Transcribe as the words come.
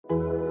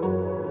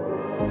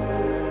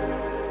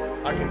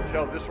can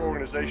tell this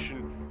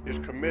organization is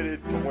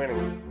committed to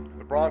winning.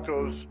 The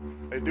Broncos,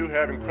 they do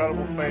have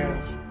incredible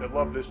fans that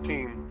love this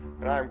team,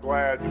 and I'm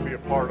glad to be a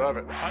part of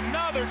it.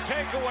 Another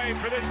takeaway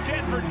for this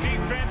Denver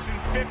defense, and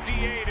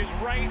 58 is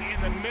right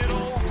in the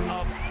middle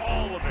of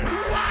all of it.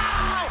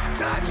 Wow!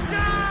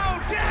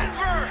 Touchdown,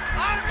 Denver!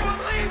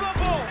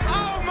 Unbelievable!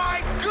 Oh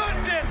my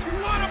goodness,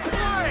 what a play!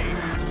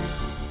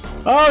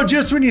 Oh,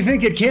 just when you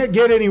think it can't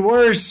get any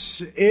worse,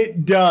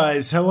 it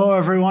does. Hello,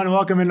 everyone.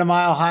 Welcome into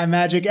Mile High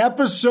Magic,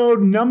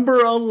 episode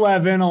number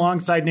 11.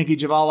 Alongside Nikki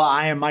Javala,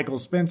 I am Michael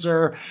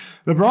Spencer.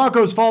 The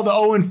Broncos fall to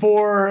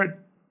 0-4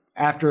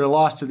 after a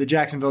loss to the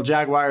Jacksonville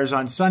Jaguars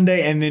on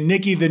Sunday. And then,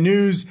 Nikki, the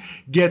news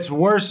gets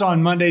worse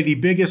on Monday, the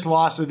biggest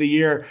loss of the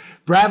year.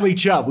 Bradley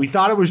Chubb. We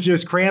thought it was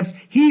just cramps.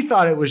 He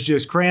thought it was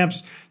just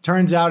cramps.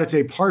 Turns out it's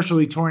a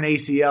partially torn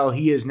ACL.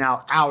 He is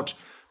now out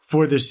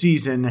for the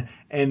season,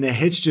 and the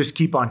hits just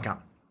keep on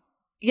coming.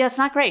 Yeah, it's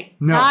not great.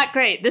 No. Not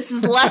great. This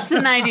is less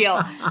than ideal.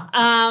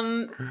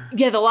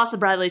 The loss of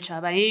Bradley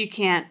Chubb. I mean,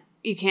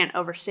 you can't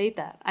overstate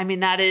that. I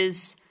mean, that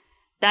is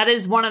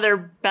one of their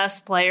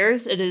best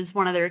players. It is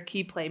one of their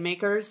key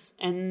playmakers,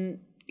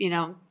 and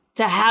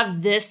to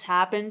have this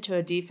happen to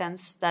a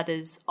defense that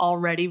is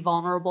already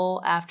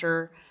vulnerable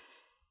after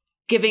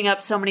giving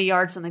up so many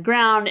yards on the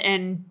ground,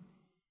 and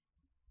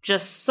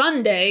just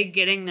Sunday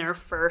getting their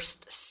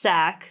first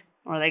sack.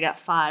 Or they got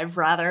 5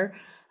 rather.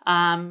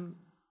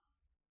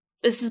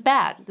 This is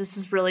bad. This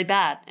is really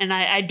bad. And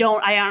I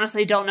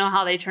honestly don't know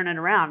how they turn it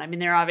around. I mean,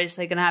 they're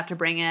obviously going to have to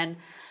bring in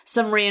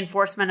some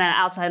reinforcement at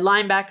outside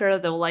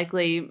linebacker. They'll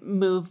likely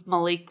move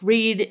Malik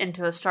Reed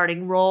into a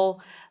starting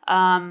role.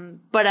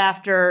 But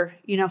after,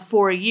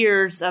 4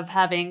 years of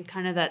having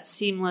kind of that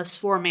seamless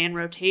 4-man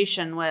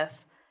rotation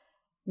with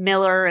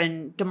Miller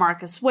and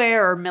DeMarcus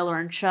Ware, or Miller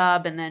and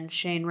Chubb, and then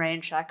Shane Ray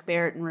and Shaq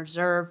Barrett in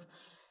reserve,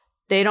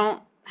 they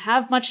don't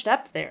have much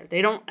depth there.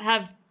 They don't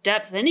have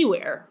depth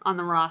anywhere on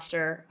the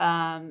roster.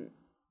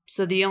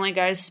 So the only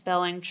guys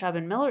spelling Chubb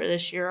and Miller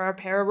this year are a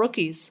pair of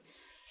rookies.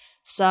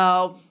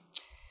 So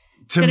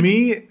to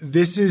me,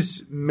 this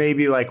is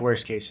maybe like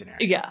worst case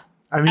scenario. Yeah.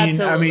 I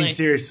mean,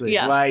 seriously,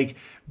 yeah. Like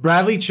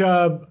Bradley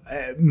Chubb,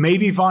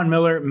 maybe Von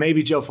Miller,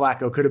 maybe Joe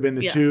Flacco could have been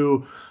the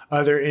two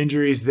other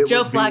injuries that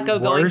Joe would be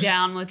Flacco going worse.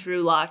 Down with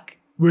Drew Lock.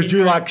 With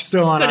Drew Lock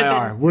still on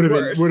IR, would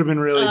have been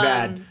really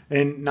bad.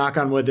 And knock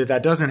on wood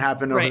that doesn't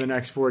happen over the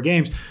next 4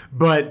 games.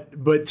 But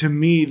to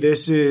me,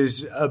 this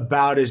is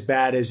about as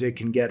bad as it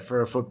can get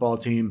for a football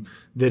team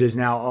that is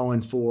now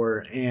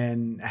 0-4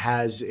 and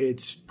has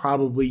its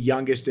probably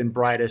youngest and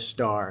brightest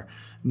star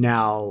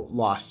now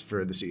lost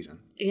for the season.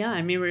 Yeah,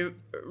 I mean,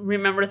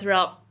 remember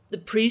throughout the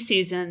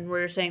preseason, we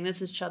were saying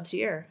this is Chubb's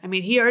year. I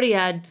mean, he already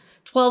had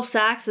 12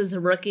 sacks as a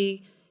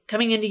rookie.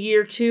 Coming into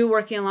year 2,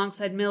 working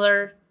alongside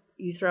Miller.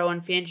 You throw in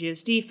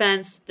Fangio's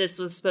defense. This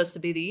was supposed to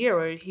be the year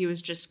where he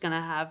was just going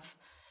to have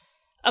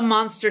a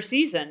monster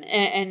season.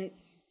 And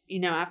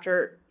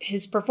after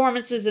his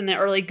performances in the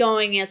early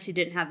going, yes, he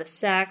didn't have the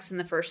sacks in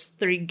the first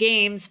 3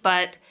 games,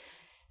 but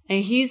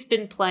he's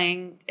been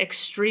playing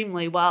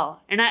extremely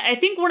well. And I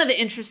think one of the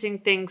interesting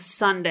things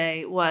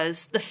Sunday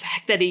was the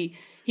fact that he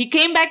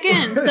came back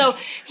in. So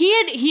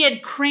he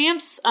had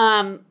cramps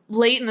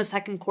late in the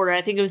second quarter.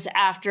 I think it was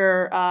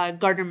after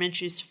Gardner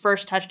Minshew's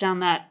first touchdown,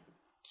 that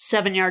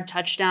 7-yard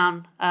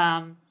touchdown.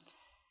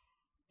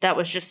 That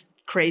was just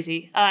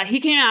crazy. He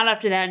came out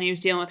after that and he was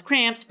dealing with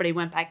cramps, but he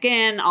went back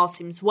in. All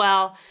seems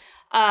well.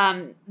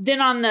 Then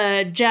on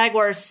the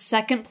Jaguars'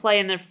 second play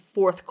in the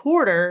fourth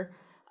quarter,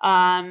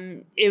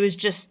 it was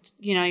just,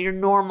 your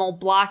normal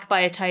block by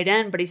a tight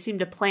end, but he seemed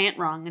to plant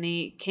wrong and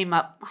he came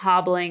up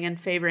hobbling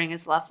and favoring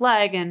his left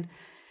leg. And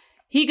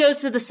he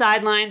goes to the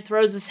sideline,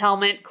 throws his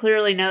helmet,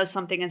 clearly knows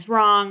something is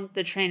wrong.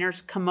 The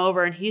trainers come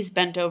over and he's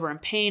bent over in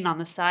pain on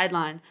the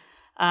sideline.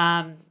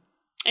 And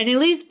he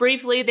leaves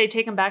briefly. They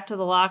take him back to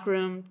the locker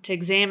room to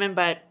examine,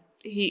 but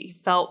he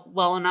felt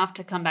well enough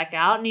to come back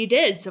out, and he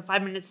did. So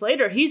 5 minutes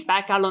later, he's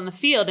back out on the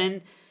field,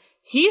 and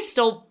he's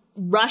still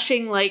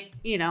rushing like,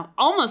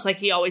 almost like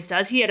he always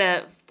does. He had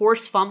a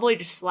forced fumble. He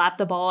just slapped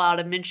the ball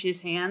out of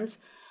Minshew's hands.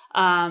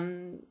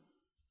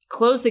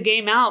 Closed the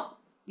game out,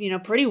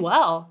 pretty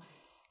well.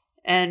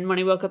 And when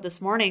he woke up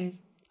this morning,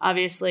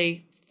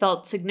 obviously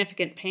felt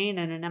significant pain,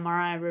 and an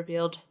MRI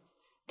revealed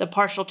the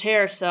partial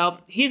tear. So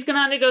he's going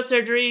to undergo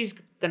surgery. He's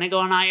going to go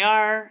on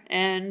IR.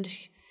 And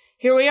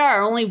here we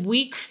are, only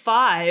week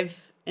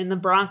 5 in the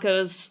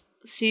Broncos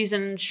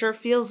season. Sure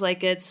feels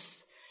like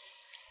it's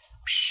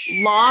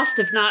lost,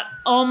 if not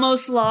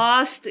almost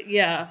lost.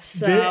 Yeah.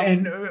 So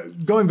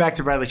and going back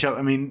to Bradley Chubb,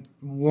 I mean,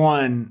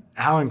 one,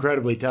 how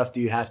incredibly tough do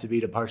you have to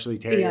be to partially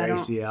tear your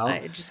ACL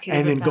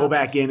and then go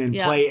back in and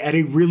play at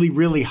a really,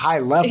 really high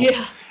level?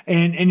 Yeah.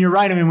 And you're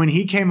right. I mean, when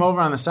he came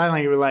over on the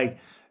sideline, you were like,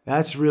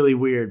 That's really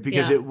weird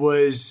because Yeah. it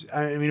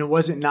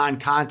wasn't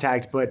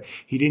non-contact, but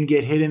he didn't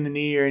get hit in the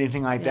knee or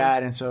anything like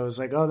that. And so it was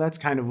like, oh, that's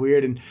kind of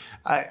weird. And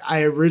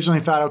I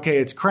originally thought, okay,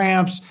 it's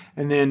cramps.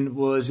 And then,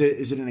 well, is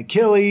it an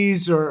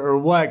Achilles or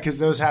what? Because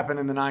those happen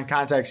in the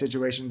non-contact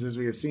situations as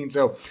we have seen.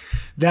 So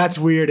that's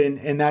weird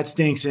and that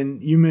stinks. And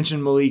you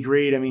mentioned Malik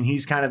Reed. I mean,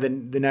 he's kind of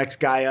the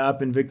next guy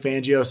up. And Vic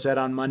Fangio said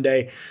on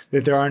Monday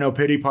that there are no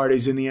pity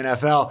parties in the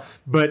NFL.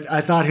 But I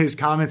thought his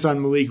comments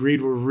on Malik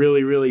Reed were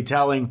really, really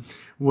telling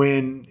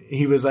when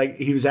he was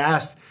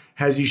asked,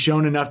 has he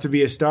shown enough to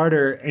be a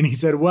starter? And he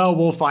said, well,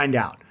 we'll find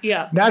out.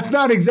 Yeah. That's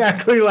not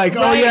exactly like,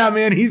 oh, yeah,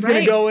 man, he's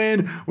going to go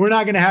in. We're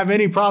not going to have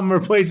any problem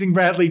replacing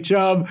Bradley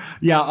Chubb.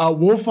 Yeah,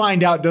 we'll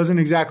find out doesn't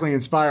exactly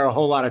inspire a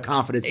whole lot of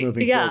confidence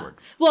moving forward.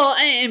 Well,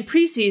 in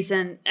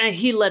preseason,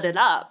 he lit it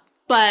up.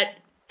 But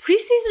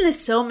preseason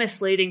is so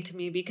misleading to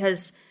me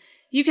because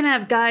you can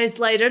have guys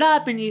light it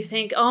up and you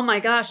think, oh, my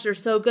gosh, they're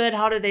so good.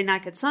 How did they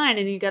not get signed?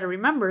 And you got to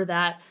remember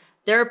that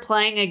they're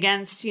playing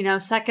against,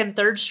 second,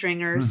 third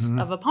stringers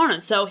of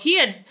opponents. So he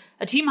had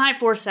a team high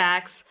 4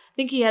 sacks. I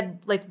think he had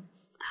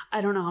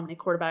I don't know how many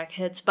quarterback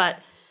hits, but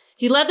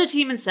he led the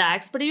team in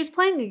sacks, but he was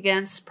playing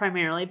against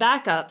primarily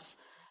backups.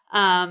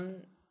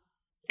 And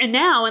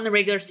now in the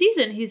regular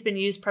season, he's been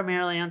used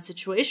primarily on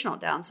situational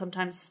downs,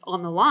 sometimes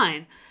on the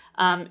line.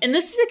 And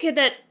this is a kid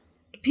that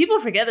people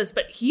forget this,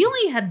 but he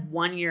only had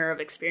 1 year of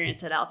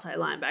experience at outside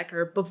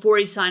linebacker before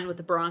he signed with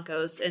the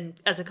Broncos and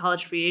as a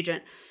college free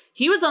agent.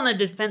 He was on the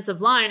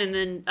defensive line, and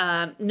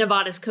then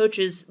Nevada's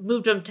coaches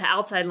moved him to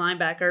outside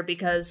linebacker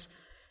because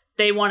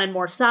they wanted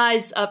more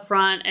size up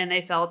front, and they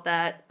felt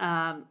that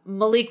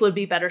Malik would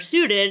be better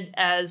suited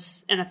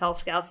as NFL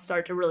scouts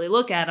start to really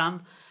look at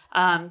him,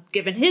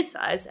 given his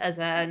size as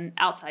an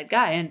outside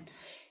guy. And,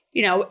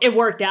 it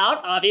worked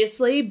out,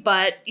 obviously,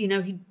 but,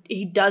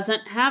 he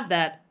doesn't have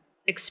that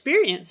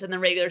experience in the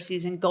regular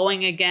season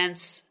going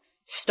against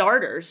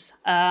starters.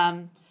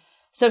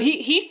 So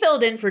he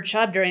filled in for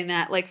Chubb during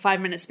that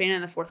 5-minute span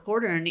in the fourth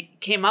quarter, and he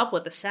came up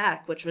with a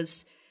sack, which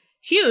was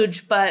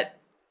huge. But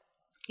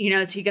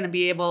is he going to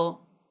be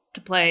able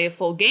to play a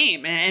full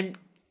game? And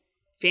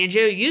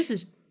Fangio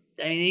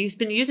he's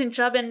been using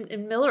Chubb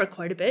and Miller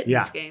quite a bit in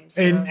these games.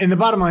 So. And the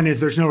bottom line is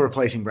there's no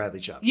replacing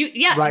Bradley Chubb. You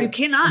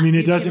cannot. I mean,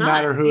 it doesn't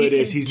matter who it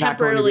is. He's not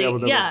going to be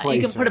able to replace him.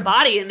 You can put a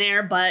body in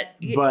there, but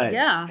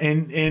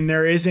And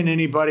there isn't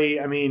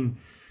anybody. I mean,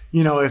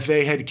 if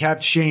they had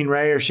kept Shane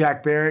Ray or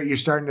Shaq Barrett, you're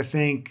starting to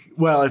think,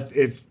 well,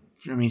 if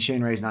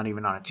Shane Ray's not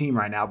even on a team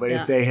right now, but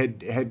if they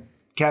had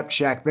kept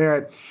Shaq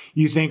Barrett,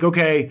 you think,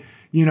 okay,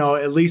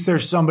 at least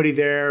there's somebody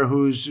there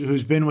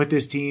who's been with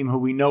this team, who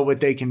we know what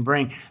they can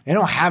bring. They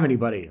don't have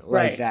anybody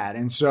like that.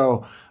 And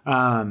so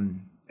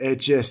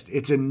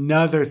it's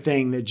another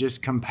thing that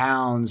just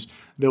compounds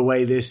the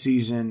way this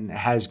season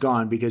has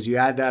gone, because you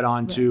add that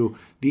on to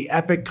the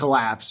epic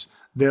collapse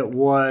that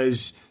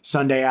was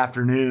Sunday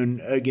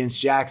afternoon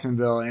against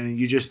Jacksonville, and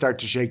you just start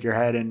to shake your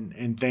head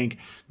and think,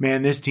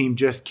 man, this team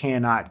just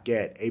cannot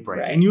get a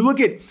break. And you look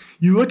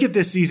at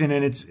this season,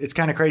 and it's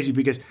kind of crazy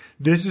because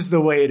this is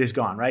the way it has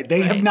gone, right?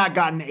 They have not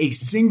gotten a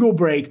single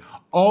break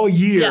all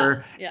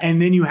year,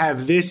 and then you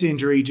have this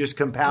injury just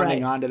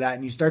compounding onto that,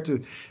 and you start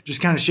to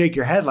just kind of shake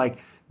your head like,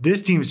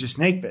 this team is just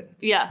snake bitten.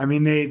 Yeah. I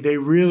mean, they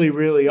really,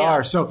 really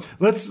are. So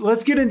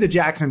let's get into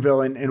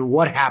Jacksonville and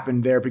what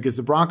happened there, because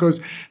the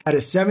Broncos had a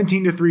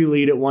 17-3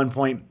 lead at one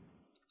point.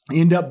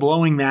 End up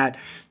blowing that.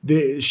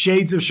 The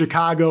shades of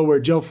Chicago, where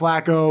Joe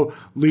Flacco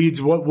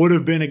leads what would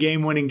have been a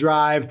game-winning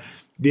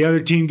drive. The other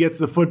team gets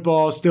the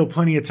football, still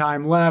plenty of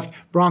time left.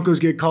 Broncos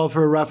get called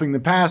for a roughing the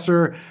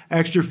passer,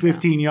 extra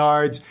 15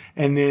 yards,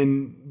 and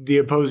then the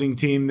opposing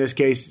team, in this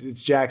case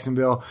it's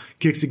Jacksonville,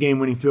 kicks the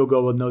game-winning field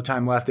goal with no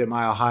time left at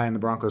Mile High, and the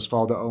Broncos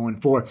fall to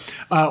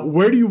 0-4.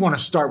 Where do you want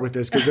to start with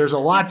this? Because there's a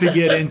lot to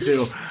get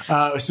into.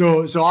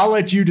 So I'll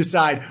let you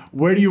decide.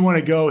 Where do you want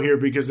to go here?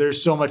 Because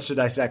there's so much to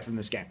dissect from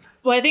this game.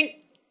 Well, I think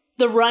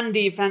the run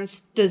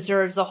defense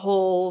deserves a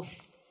whole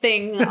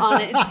thing on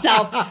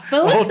itself.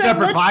 But let's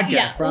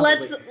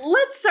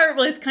let's start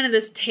with kind of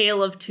this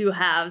tale of two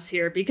halves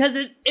here, because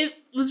it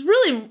was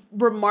really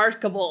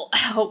remarkable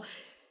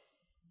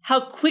how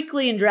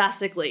quickly and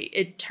drastically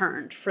it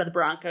turned for the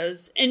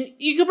Broncos. And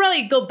you could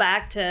probably go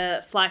back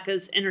to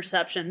Flacco's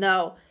interception,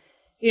 though.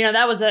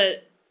 That was a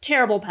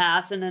terrible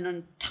pass and an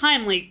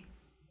untimely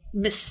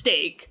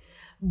mistake,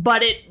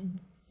 but it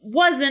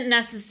wasn't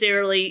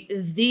necessarily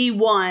the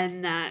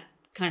one that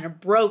kind of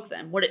broke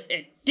them. What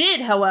it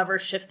did, however,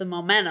 shift the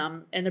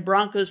momentum, and the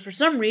Broncos, for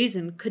some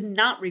reason, could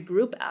not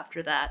regroup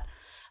after that.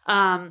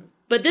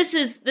 But this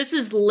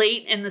is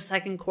late in the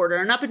second quarter,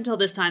 and up until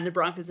this time, the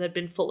Broncos had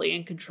been fully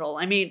in control.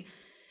 I mean,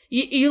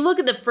 you look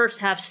at the first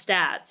half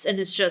stats, and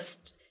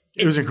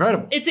it was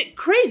incredible. It's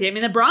crazy. I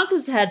mean, the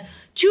Broncos had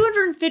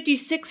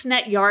 256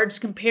 net yards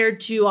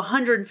compared to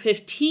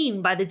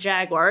 115 by the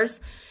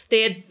Jaguars.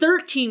 They had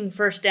 13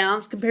 first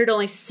downs compared to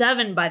only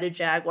 7 by the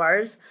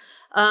Jaguars.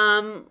 They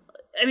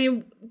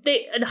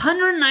had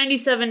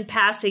 197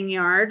 passing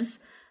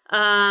yards.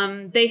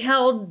 They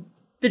held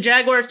the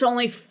Jaguars to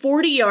only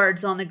 40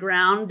 yards on the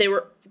ground. They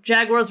were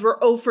Jaguars were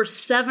 0 for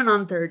 7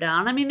 on third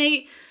down. I mean,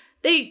 they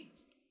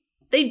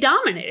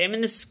dominated. I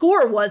mean, the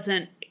score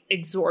wasn't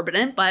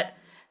exorbitant, but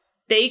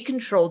they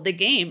controlled the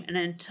game. And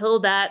until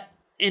that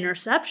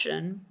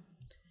interception,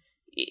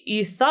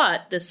 you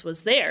thought this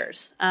was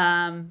theirs.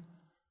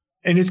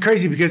 And it's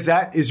crazy because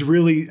that is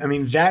really, I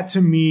mean, that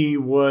to me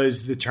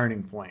was the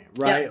turning point,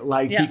 right?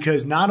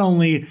 Because not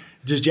only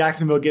does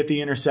Jacksonville get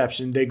the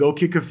interception, they go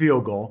kick a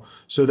field goal.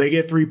 So they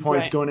get 3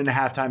 points going into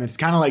halftime. It's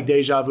kind of like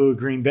deja vu at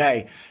Green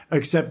Bay,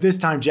 except this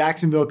time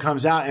Jacksonville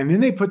comes out and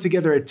then they put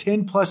together a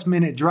 10+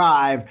 minute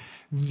drive.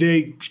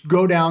 They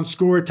go down,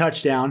 score a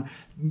touchdown.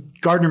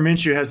 Gardner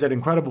Minshew has that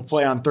incredible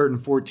play on 3rd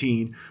and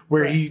 14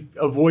 where he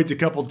avoids a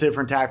couple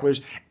different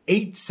tacklers.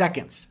 8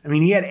 seconds. I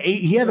mean, he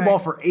had the ball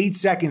for 8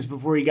 seconds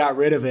before he got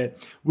rid of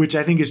it, which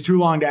I think is too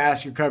long to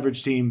ask your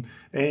coverage team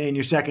and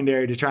your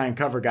secondary to try and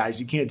cover guys.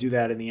 You can't do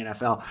that in the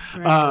NFL.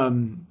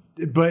 Right.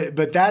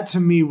 But that to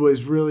me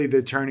was really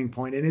the turning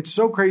point. And it's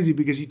so crazy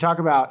because you talk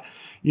about,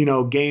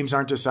 games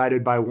aren't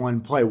decided by one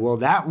play. Well,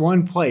 that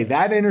one play,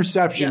 that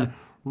interception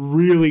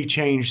really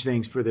changed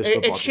things for this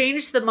football team. It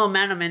changed the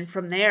momentum, and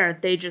from there,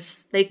 they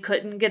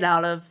couldn't get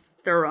out of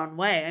their own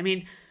way. I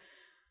mean,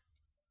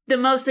 the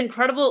most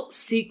incredible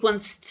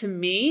sequence to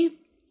me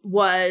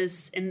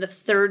was in the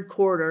third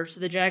quarter. So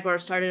the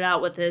Jaguars started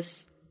out with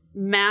this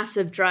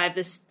massive drive,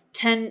 this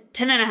 10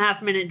 and a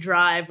half minute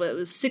drive. It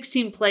was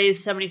 16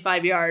 plays,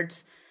 75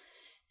 yards.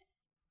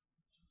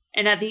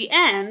 And at the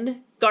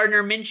end,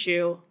 Gardner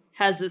Minshew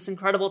has this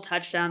incredible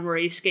touchdown where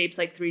he escapes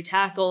like 3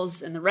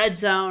 tackles in the red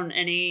zone,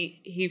 and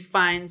he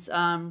finds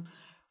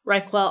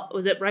Reichwell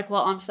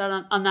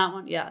Armstead on that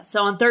one? Yeah.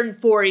 So on 3rd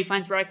and 4, he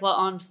finds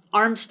Reichwell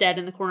Armstead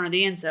in the corner of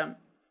the end zone.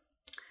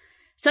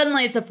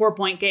 Suddenly, it's a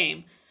 4-point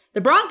game.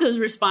 The Broncos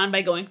respond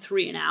by going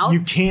 3 and out.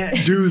 You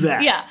can't do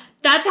that. Yeah,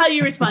 that's how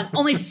you respond.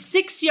 Only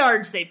 6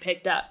 yards they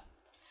picked up.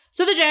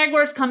 So the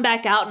Jaguars come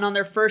back out, and on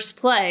their first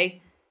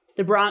play,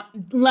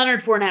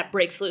 Leonard Fournette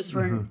breaks loose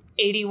for an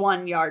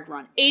 81-yard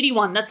run.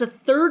 81. That's the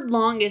 3rd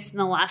longest in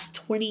the last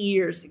 20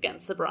 years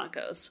against the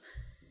Broncos.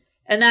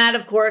 And that,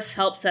 of course,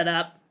 helps set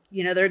up,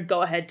 their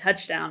go-ahead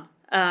touchdown.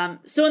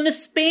 So in the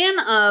span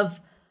of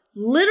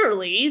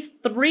literally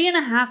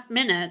 3.5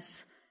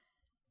 minutes,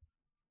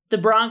 the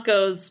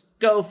Broncos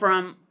go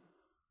from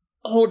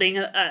holding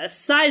a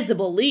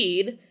sizable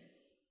lead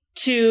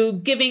to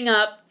giving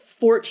up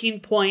 14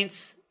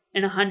 points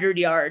and 100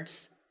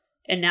 yards,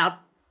 and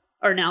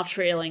are now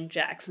trailing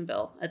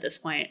Jacksonville at this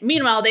point.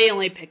 Meanwhile, they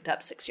only picked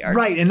up 6 yards.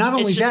 Right, and not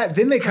only that,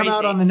 then they come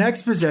out on the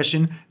next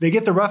possession, they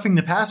get the roughing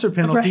the passer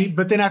penalty,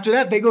 but then after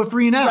that, they go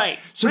 3 and out. Right.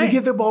 So they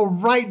get the ball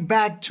right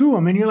back to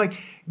them, and you're like,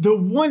 the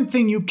one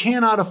thing you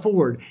cannot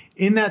afford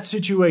in that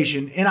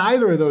situation, in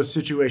either of those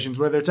situations,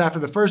 whether it's after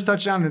the first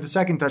touchdown or the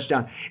second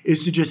touchdown,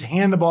 is to just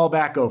hand the ball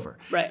back over.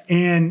 Right.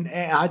 And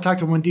I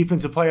talked to one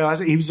defensive player last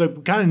night. He was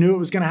like, kind of knew it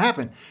was going to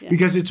happen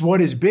because it's what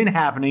has been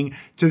happening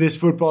to this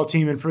football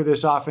team and for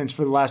this offense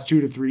for the last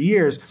 2 to 3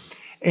 years.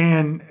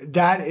 And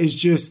that is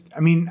just,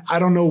 I mean, I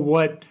don't know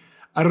what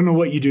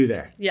you do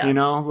there. Yeah.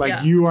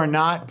 You are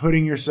not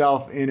putting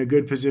yourself in a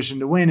good position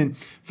to win. And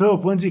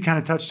Philip Lindsay kind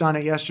of touched on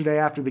it yesterday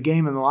after the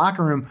game in the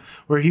locker room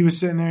where he was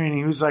sitting there and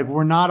he was like,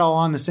 we're not all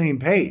on the same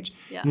page.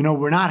 Yeah.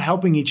 We're not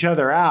helping each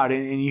other out.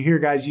 And you hear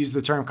guys use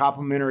the term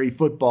complementary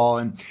football,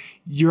 and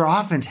your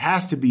offense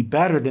has to be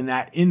better than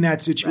that in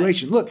that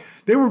situation. Right. Look,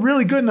 they were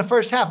really good in the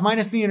first half,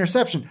 minus the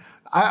interception.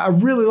 I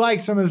really like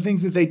some of the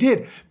things that they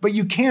did, but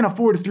you can't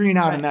afford a 3 and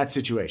out in that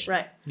situation.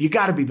 Right. You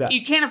got to be better.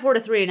 You can't afford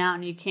a 3 and out,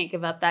 and you can't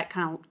give up that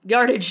kind of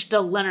yardage to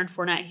Leonard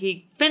Fournette.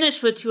 He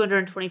finished with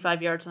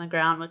 225 yards on the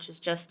ground, which is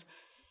just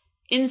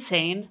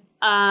insane.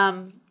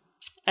 I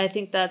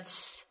think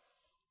that's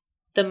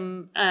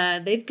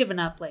they've given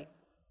up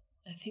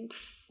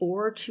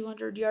 4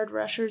 200-yard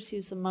rushers. He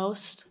was the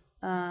most.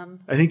 I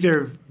think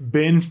there have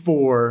been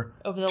 4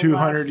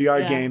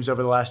 200-yard games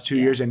over the last 2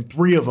 years, and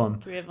 3 of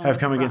them have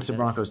come against the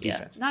Broncos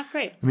defense. Not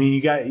great. I mean,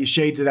 you got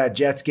shades of that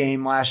Jets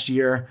game last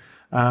year,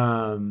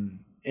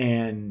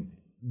 and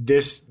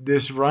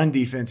this run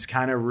defense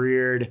kind of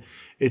reared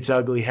its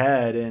ugly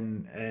head,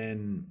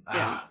 and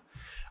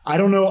I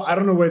don't know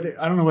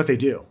what they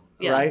do.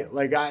 Yeah. Right?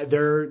 Like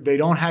they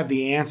don't have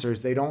the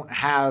answers. They don't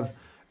have.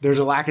 There's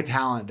a lack of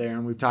talent there,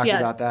 and we've talked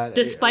about that.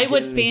 Despite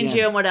what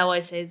Fangio and what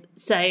Elway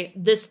say,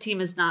 this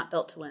team is not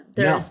built to win.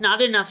 There is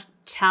not enough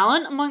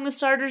talent among the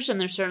starters, and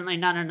there's certainly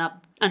not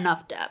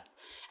enough depth.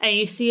 And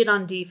you see it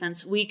on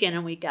defense week in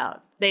and week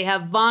out. They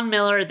have Von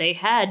Miller, they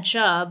had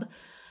Chubb,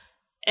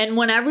 and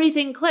when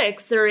everything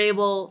clicks, they're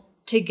able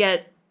to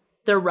get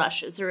their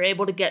rushes. They're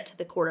able to get to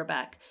the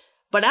quarterback.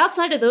 But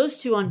outside of those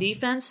 2 on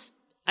defense,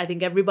 I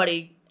think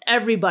everybody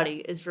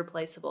is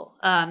replaceable.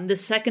 The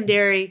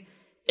secondary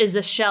is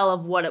the shell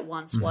of what it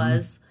once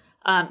was.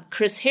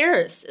 Chris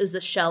Harris is the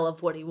shell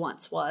of what he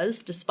once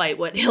was, despite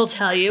what he'll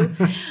tell you.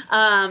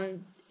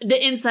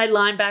 The inside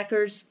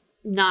linebackers,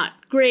 not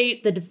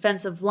great. The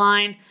defensive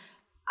line,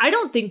 I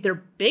don't think they're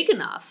big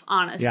enough,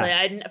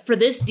 honestly, for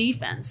this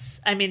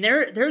defense. I mean,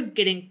 they're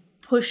getting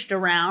pushed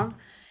around.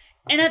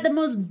 And at the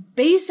most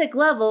basic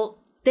level,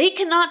 They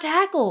cannot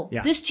tackle.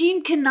 Yeah. This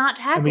team cannot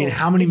tackle. I mean,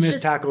 how many It's missed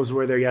just- tackles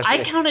were there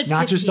yesterday? I counted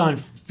Not just 15. on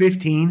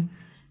 15.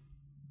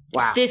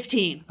 Wow.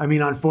 15. I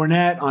mean, on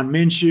Fournette, on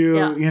Minshew,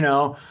 Yeah. you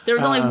know. There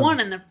was only one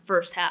in the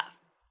first half.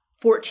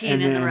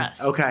 14 in the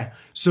rest. Okay.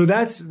 So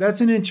that's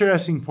an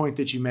interesting point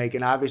that you make.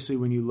 And obviously,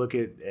 when you look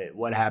at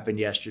what happened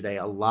yesterday,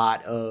 a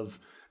lot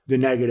of the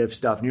negative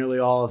stuff, nearly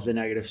all of the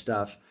negative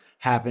stuff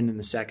happened in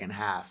the second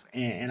half.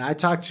 And I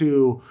talked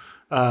to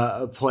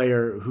a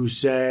player who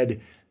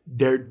said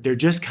they're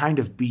just kind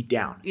of beat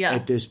down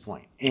at this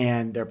point.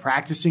 And they're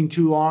practicing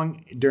too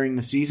long during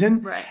the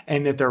season. Right.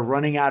 And that they're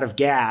running out of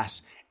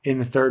gas in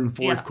the third and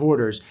fourth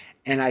quarters.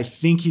 And I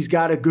think he's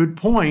got a good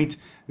point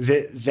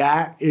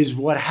that is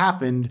what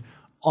happened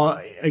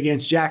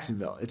against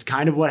Jacksonville. It's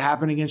kind of what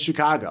happened against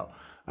Chicago.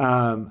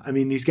 I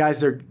mean, these guys,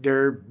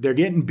 they're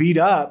getting beat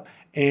up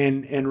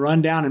and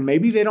run down, and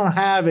maybe they don't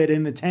have it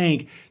in the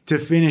tank to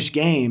finish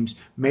games.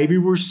 Maybe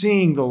we're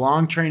seeing the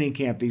long training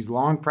camp, these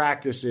long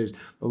practices,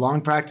 the long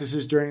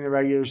practices during the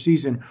regular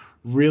season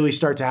really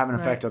start to have an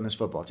effect on this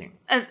football team.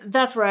 And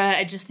that's where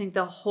I just think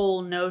the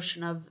whole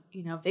notion of,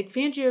 Vic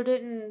Fangio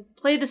didn't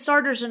play the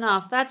starters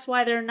enough. That's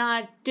why they're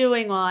not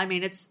doing well. I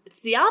mean, it's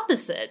the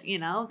opposite,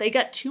 They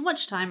got too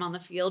much time on the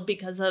field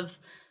because of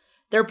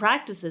their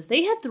practices.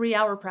 They had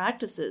 3-hour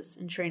practices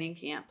in training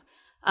camp.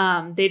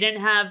 They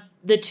didn't have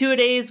the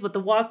 2-a-days with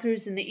the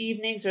walkthroughs in the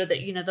evenings or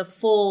the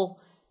full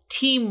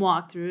team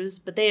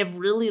walkthroughs, but they have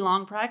really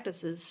long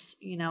practices,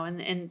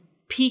 in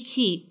peak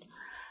heat.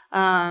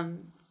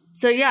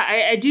 So yeah,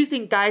 I do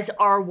think guys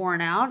are worn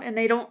out and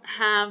they don't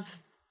have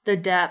the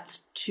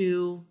depth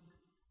to,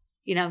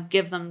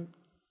 give them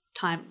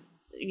time,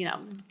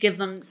 give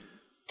them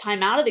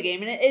time out of the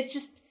game. And it's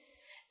just,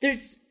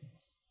 this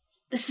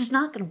is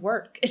not going to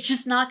work. It's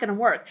just not going to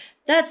work.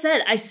 That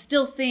said, I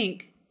still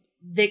think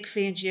Vic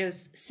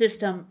Fangio's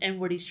system and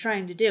what he's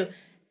trying to do,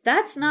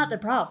 that's not the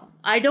problem.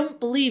 I don't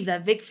believe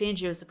that Vic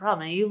Fangio is the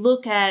problem. And you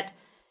look at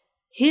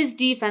his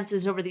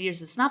defenses over the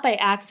years, it's not by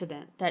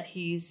accident that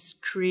he's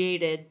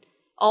created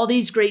all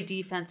these great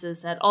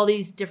defenses at all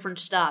these different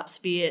stops,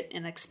 be it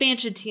an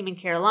expansion team in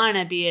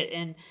Carolina, be it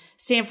in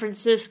San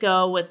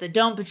Francisco with the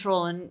Dome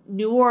Patrol, in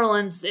New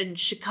Orleans, in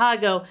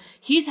Chicago.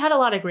 He's had a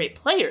lot of great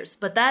players,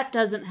 but that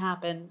doesn't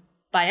happen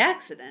by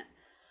accident.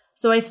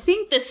 So I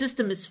think the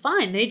system is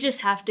fine. They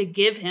just have to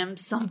give him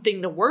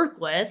something to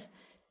work with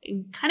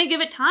and kind of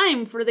give it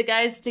time for the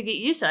guys to get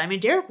used to it. I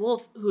mean, Derek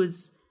Wolfe,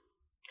 who's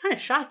kind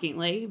of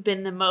shockingly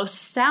been the most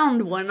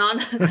sound one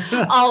on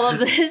all of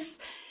this,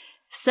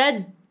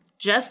 said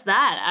just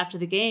that after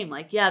the game.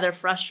 Like, yeah, they're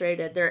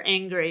frustrated, they're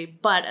angry,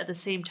 but at the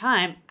same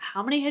time,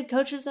 how many head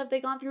coaches have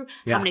they gone through?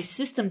 Yeah. How many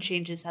system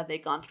changes have they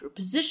gone through?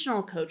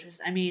 Positional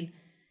coaches. I mean,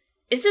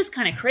 it's just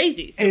kind of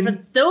crazy. So for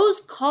those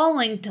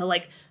calling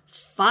to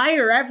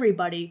fire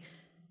everybody,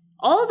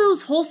 all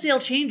those wholesale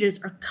changes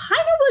are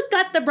kind of what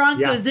got the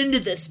Broncos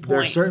into this point.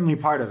 They're certainly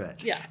part of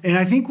it. Yeah. And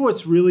I think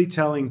what's really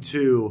telling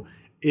too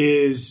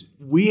is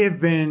we have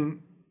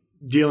been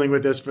dealing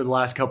with this for the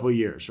last couple of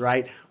years,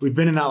 right? We've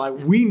been in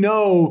that, we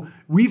know,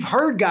 we've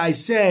heard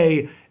guys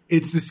say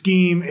it's the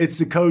scheme, it's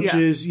the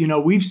coaches,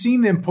 we've seen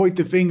them point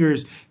the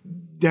fingers.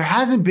 There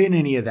hasn't been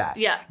any of that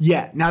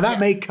yet. Now that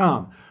may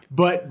come,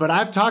 but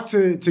I've talked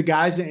to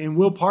guys, and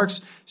Will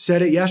Parks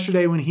said it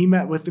yesterday when he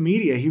met with the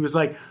media. He was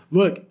like,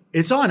 look,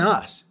 it's on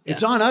us. Yeah.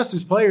 It's on us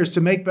as players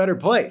to make better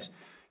plays,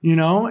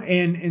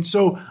 and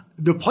so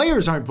the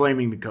players aren't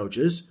blaming the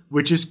coaches,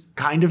 which is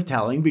kind of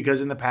telling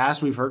because in the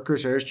past we've heard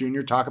Chris Harris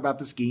Jr. talk about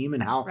the scheme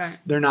and how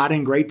they're not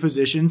in great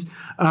positions.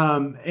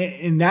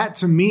 And that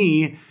to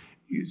me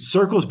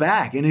circles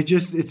back, and it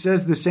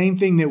says the same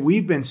thing that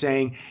we've been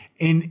saying.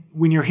 And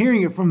when you're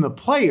hearing it from the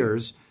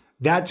players,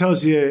 that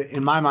tells you,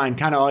 in my mind,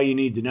 kind of all you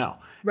need to know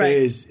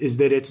is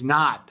that it's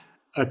not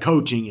a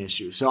coaching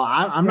issue. So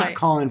I'm not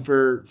calling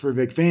for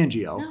Vic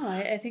Fangio. No,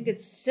 I think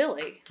it's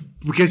silly.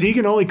 Because he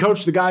can only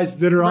coach the guys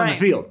that are on the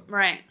field.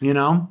 Right.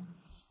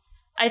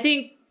 I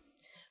think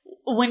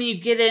when you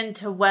get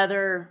into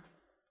whether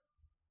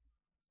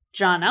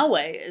John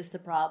Elway is the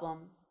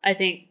problem, I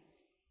think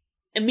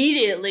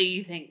immediately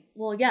you think,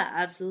 well, yeah,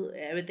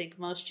 absolutely. I would think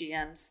most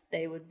GMs,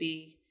 they would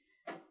be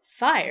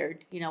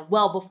fired,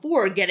 well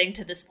before getting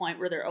to this point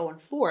where they're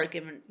 0-4,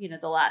 given,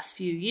 the last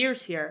few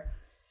years here.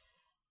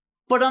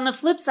 But on the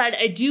flip side,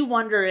 I do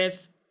wonder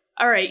if,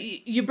 all right,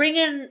 you bring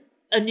in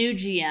a new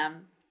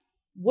GM.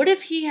 What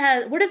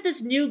if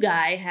this new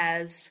guy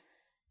has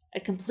a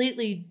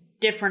completely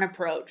different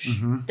approach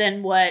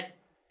than what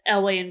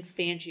Elway and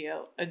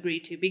Fangio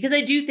agreed to? Because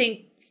I do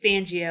think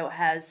Fangio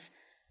has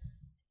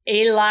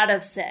a lot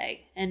of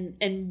say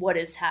in what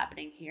is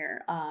happening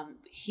here.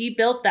 He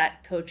built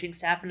that coaching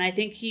staff, and I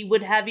think he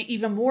would have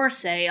even more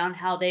say on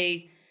how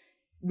they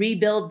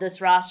rebuild this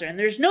roster. And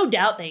there's no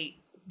doubt they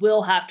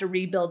will have to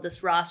rebuild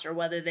this roster,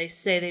 whether they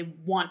say they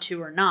want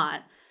to or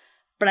not.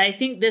 But I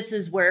think this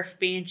is where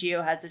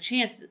Fangio has a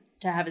chance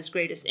to have his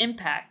greatest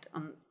impact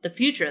on the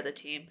future of the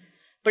team.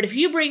 But if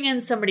you bring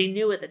in somebody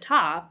new at the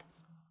top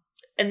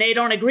and they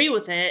don't agree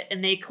with it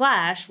and they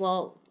clash,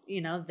 well,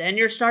 then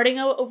you're starting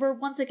over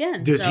once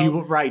again. Does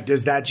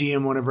that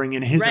GM want to bring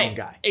in his own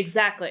guy?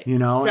 Exactly.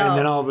 And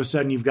then all of a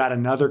sudden you've got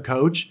another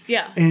coach.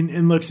 Yeah.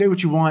 And look, say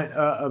what you want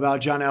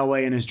about John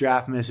Elway and his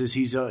draft misses.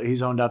 He's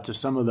owned up to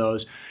some of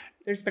those.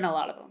 There's been a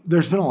lot of them.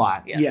 There's been a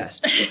lot.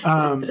 Yes.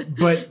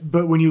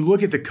 But when you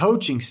look at the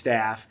coaching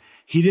staff,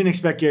 he didn't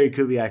expect Gary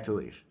Kubiak to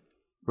leave.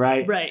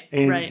 Right. Right.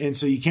 And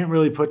so you can't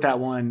really put that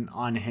one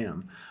on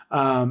him.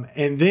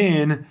 And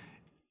then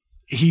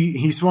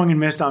he swung and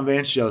missed on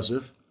Vance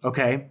Joseph.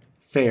 Okay,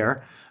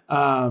 fair.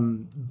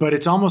 But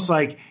it's almost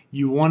like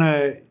you want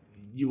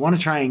to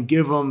try and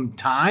give him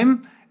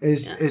time,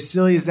 as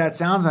silly as that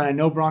sounds. And I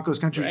know Broncos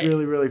country is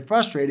really, really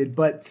frustrated,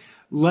 but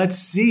let's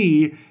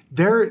see.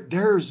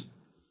 There's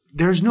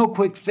no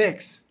quick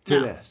fix to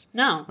this.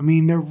 No. I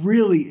mean, there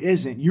really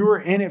isn't. You were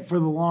in it for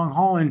the long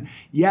haul. And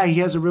yeah, he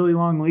has a really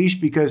long leash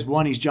because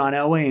 1, he's John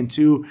Elway, and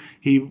 2,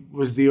 he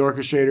was the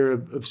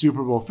orchestrator of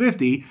Super Bowl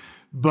 50.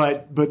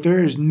 But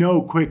there is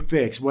no quick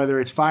fix, whether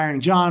it's firing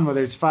John,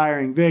 whether it's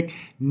firing Vic.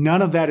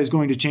 None of that is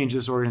going to change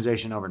this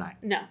organization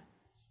overnight. No.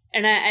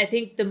 And I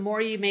think the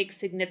more you make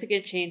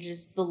significant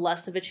changes, the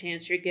less of a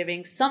chance you're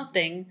giving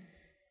something,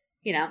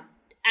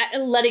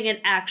 letting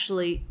it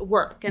actually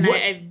work.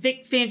 And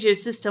Vic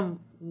Fangio's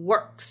system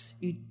works.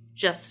 You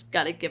just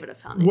got to give it a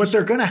foundation. What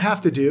they're going to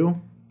have to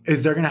do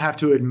is they're going to have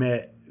to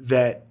admit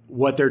that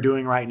what they're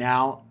doing right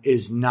now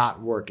is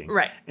not working.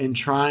 Right. And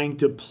trying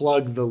to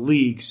plug the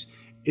leaks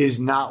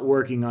is not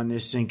working on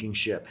this sinking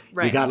ship.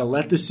 Right. You got to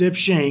let the ship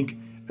sink.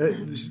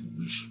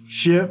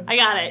 Ship. I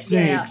got it.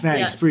 Sink. Yeah, Thanks.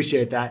 yes.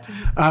 Appreciate that.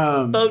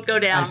 Boat go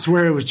down. I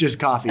swear it was just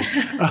coffee.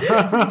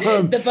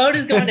 The boat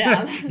is going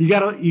down. You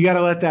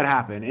gotta let that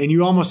happen, and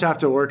you almost have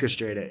to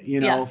orchestrate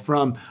it.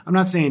 From, I'm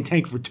not saying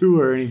tank for 2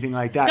 or anything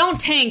like that.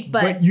 Don't tank,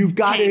 but you've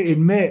got tank. to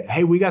admit,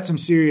 hey, we got some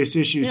serious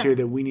issues here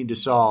that we need to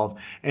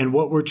solve, and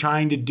what we're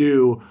trying to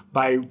do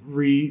by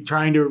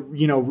trying to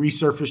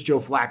resurface Joe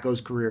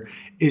Flacco's career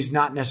is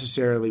not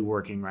necessarily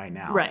working right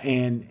now. Right.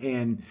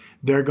 And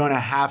they're going to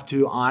have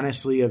to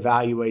honestly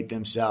evaluate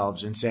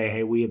themselves and say,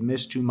 hey, we have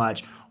missed too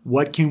much.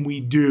 What can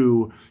we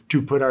do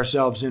to put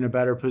ourselves in a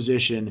better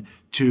position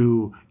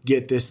to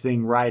get this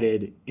thing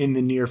righted in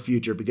the near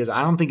future? Because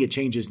I don't think it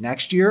changes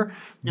next year,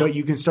 but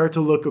you can start to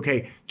look,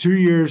 okay, 2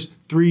 years,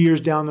 3 years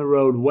down the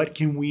road, what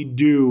can we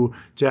do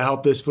to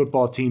help this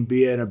football team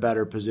be in a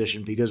better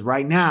position? Because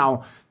right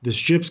now, the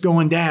ship's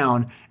going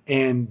down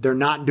and they're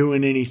not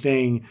doing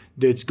anything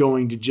that's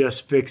going to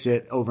just fix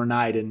it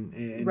overnight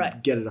and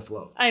get it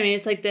afloat. I mean,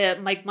 it's like the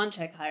Mike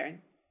Munchak hiring,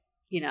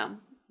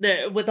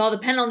 with all the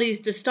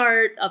penalties to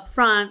start up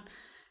front,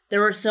 there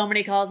were so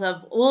many calls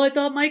of, well, I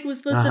thought Mike was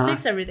supposed to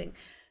fix everything.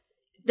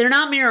 They're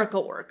not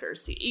miracle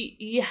workers.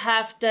 You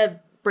have to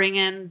bring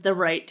in the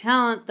right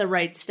talent, the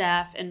right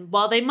staff. And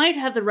while they might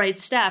have the right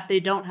staff, they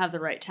don't have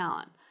the right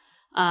talent.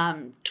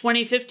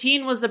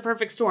 2015 was the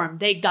perfect storm.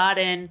 They got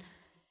in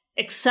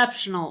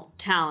exceptional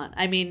talent.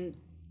 I mean,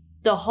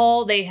 the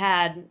haul they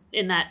had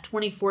in that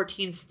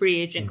 2014 free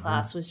agent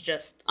class was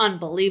just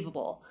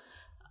unbelievable.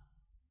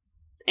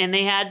 And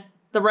they had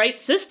the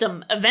right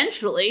system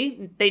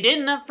eventually. They did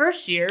in that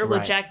first year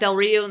with Jack Del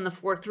Rio in the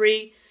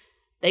 4-3.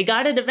 They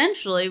got it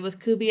eventually with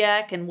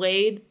Kubiak and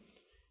Wade.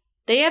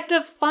 They have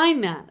to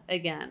find that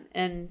again.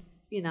 And,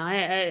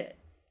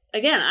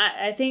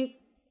 I think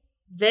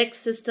Vic's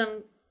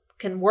system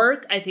can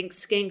work. I think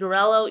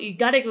Scangarello, you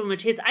got to give him a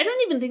chance. I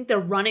don't even think they're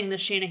running the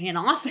Shanahan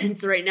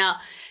offense right now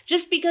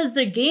just because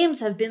their games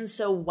have been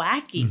so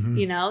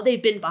wacky.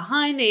 They've been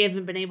behind. They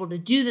haven't been able to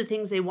do the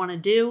things they want to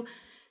do.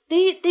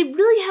 They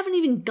really haven't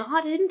even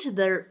got into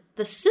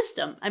the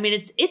system. I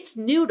mean, it's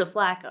new to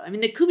Flacco. I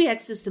mean, the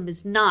Kubiak system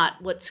is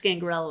not what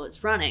Scangarello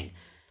is running.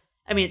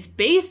 I mean, it's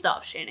based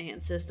off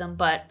Shanahan's system,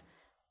 but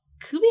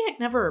Kubiak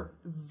never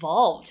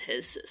evolved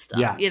his system,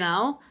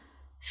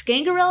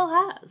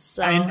 Scangarello has,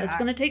 so it's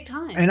going to take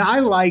time. And I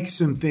like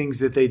some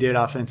things that they did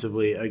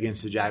offensively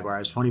against the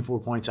Jaguars.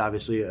 24 points,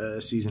 obviously a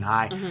season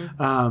high.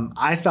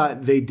 I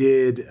thought they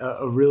did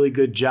a really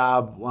good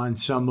job on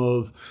some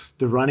of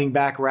the running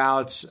back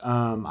routes.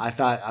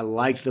 I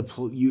liked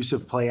the use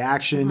of play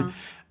action.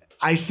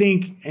 I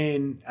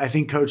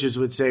think coaches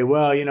would say,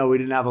 well, we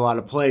didn't have a lot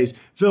of plays.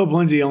 Philip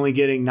Lindsay only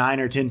getting 9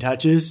 or 10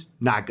 touches,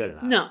 not good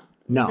enough.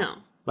 No.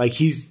 Like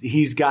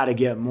he's got to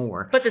get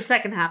more. But the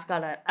second half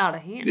got out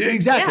of hand.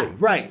 Exactly. Yeah.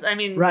 Right. I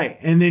mean, right.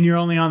 And then you're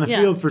only on the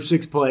field for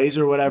 6 plays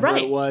or whatever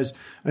it was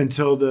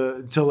until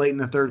late in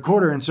the third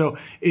quarter. And so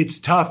it's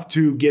tough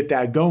to get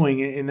that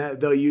going, and that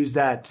they'll use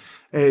that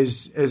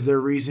as their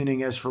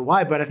reasoning as for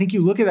why. But I think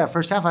you look at that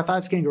first half, I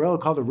thought Scangarello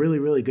called a really,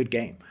 really good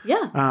game.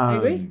 Yeah, I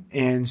agree.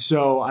 And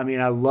so, I mean,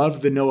 I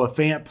loved the Noah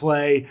Fant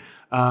play.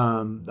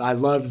 I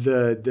loved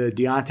the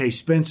Deontay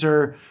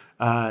Spencer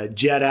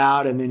jet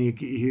out, and then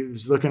he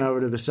was looking over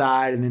to the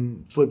side and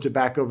then flipped it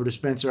back over to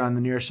Spencer on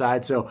the near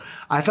side. So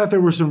I thought there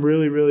were some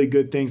really, really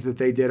good things that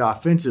they did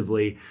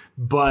offensively,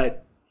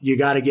 but you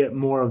got to get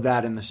more of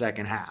that in the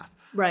second half.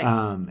 Right.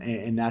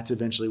 And that's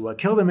eventually what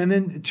killed them. And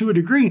then to a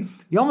degree,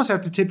 you almost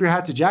have to tip your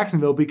hat to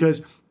Jacksonville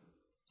because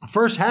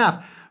First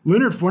half,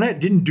 Leonard Fournette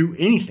didn't do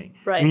anything.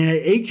 Right. I mean,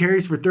 8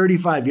 carries for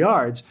 35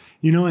 yards,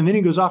 and then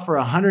he goes off for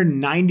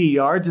 190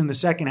 yards in the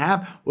second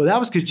half. Well, that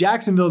was because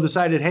Jacksonville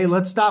decided, hey,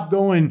 let's stop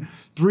going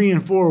 3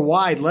 and 4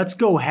 wide. Let's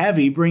go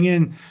heavy, bring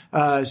in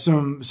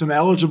some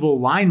eligible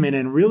linemen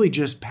and really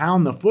just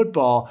pound the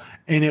football,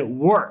 and it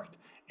worked.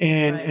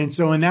 And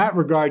so in that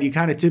regard, you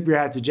kind of tip your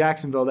hat to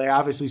Jacksonville. They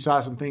obviously saw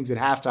some things at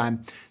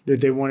halftime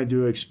that they wanted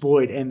to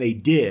exploit, and they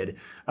did.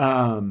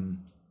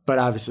 But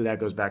obviously that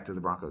goes back to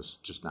the Broncos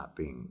just not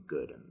being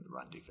good in the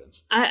run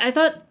defense. I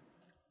thought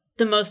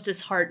the most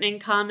disheartening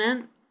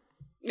comment,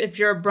 if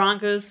you're a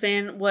Broncos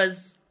fan,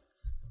 was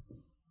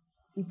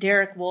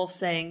Derek Wolfe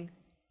saying,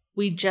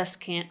 "We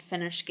just can't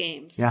finish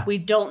games. Yeah. We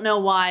don't know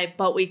why,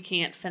 but we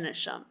can't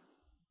finish them."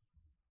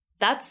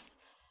 That's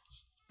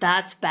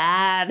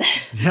bad.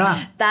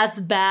 Yeah. That's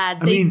bad.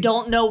 I They mean,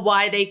 don't know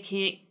why they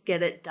can't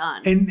get it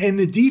done. And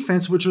the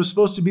defense, which was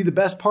supposed to be the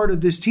best part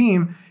of this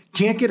team,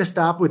 can't get a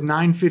stop with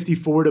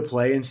 9:54 to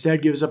play.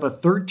 Instead gives up a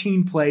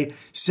 13-play,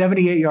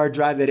 78-yard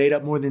drive that ate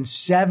up more than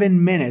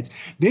 7 minutes.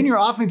 Then your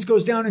offense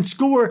goes down and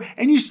score,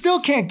 and you still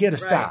can't get a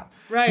stop.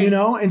 Right.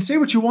 And say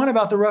what you want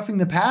about the roughing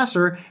the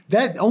passer,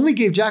 that only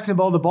gave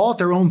Jacksonville the ball at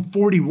their own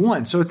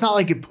 41. So it's not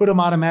like it put them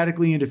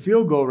automatically into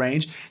field goal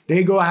range.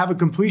 They go have a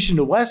completion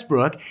to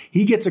Westbrook.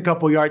 He gets a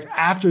couple yards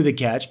after the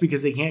catch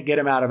because they can't get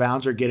him out of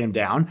bounds or get him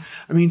down.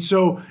 I mean,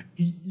 so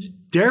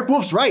Derek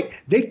Wolfe's right.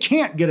 They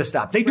can't get a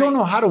stop. They don't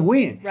know how to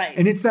win. Right.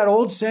 And it's that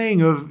old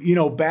saying of,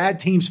 bad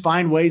teams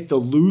find ways to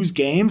lose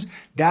games.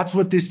 That's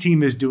what this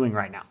team is doing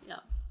right now.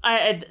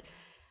 Yeah.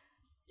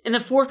 In the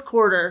fourth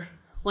quarter,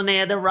 when they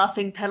had the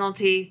roughing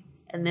penalty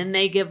and then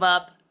they give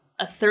up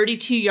a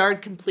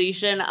 32-yard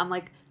completion, I'm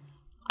like,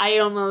 I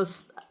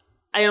almost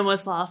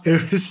lost it.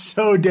 It was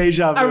so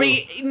deja vu.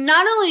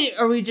 Not only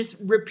are we just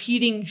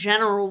repeating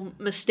general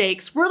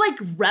mistakes, we're like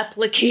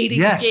replicating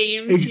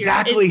games.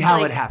 Exactly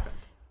how it happened.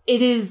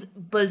 It is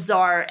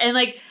bizarre. And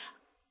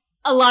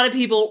a lot of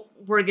people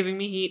were giving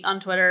me heat on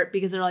Twitter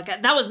because they're like,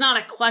 that was not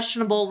a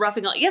questionable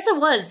roughing. Yes, it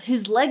was.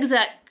 His legs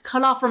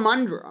cut off from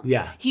under him.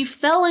 Yeah. He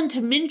fell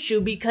into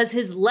Minshew because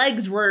his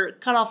legs were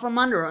cut off from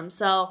under him.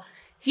 So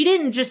he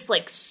didn't just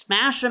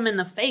smash him in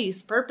the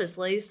face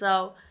purposely.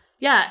 So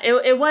yeah,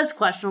 it was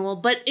questionable,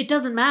 but it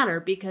doesn't matter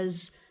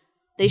because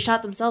they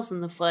shot themselves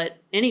in the foot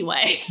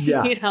anyway.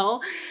 Yeah.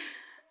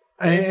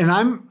 And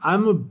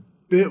I'm a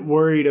bit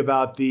worried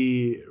about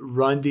the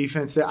run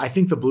defense. I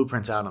think the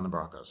blueprint's out on the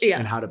Broncos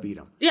and how to beat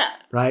them. Yeah.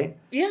 Right?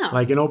 Yeah.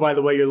 By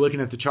the way, you're looking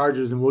at the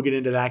Chargers, and we'll get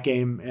into that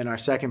game in our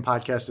second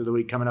podcast of the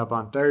week coming up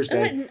on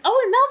Thursday. And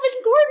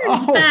Melvin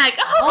Gordon's back.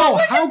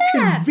 How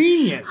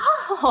convenient.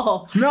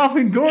 Oh.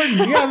 Melvin Gordon.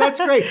 Yeah, that's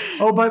great.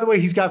 Oh, by the way,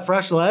 he's got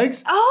fresh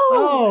legs.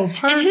 Oh,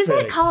 perfect. And who's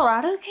that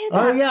Colorado kid?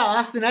 Oh, yeah,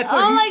 Austin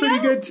Eckler. He's pretty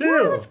good, too.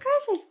 Yeah, that's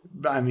crazy.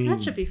 I mean,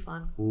 that should be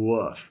fun.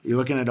 Woof. You're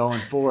looking at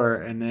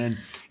 0-4, and then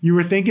you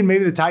were thinking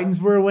maybe the Titans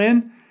were a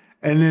win,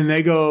 and then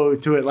they go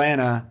to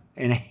Atlanta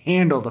and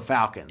handle the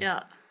Falcons.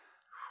 Yeah.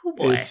 Oh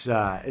boy. It's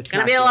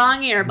gonna be a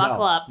long year.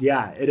 Buckle up.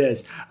 Yeah, it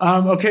is.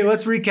 Okay,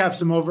 let's recap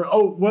some over.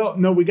 Oh, well,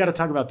 no, we got to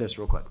talk about this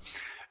real quick.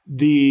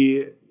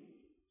 The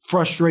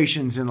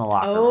frustrations in the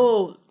locker room.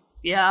 Oh,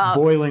 yeah.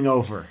 Boiling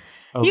over.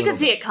 You could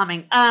see it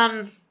coming.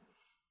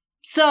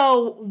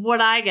 So what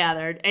I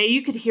gathered,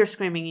 you could hear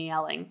screaming and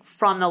yelling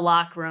from the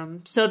locker room.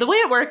 So the way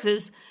it works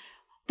is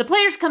the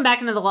players come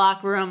back into the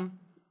locker room.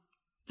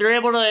 They're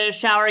able to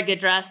shower, get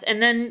dressed.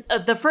 And then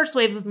the first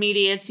wave of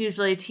media, it's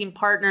usually team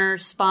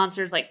partners,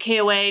 sponsors like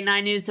KOA,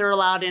 9 News, they're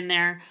allowed in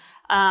there.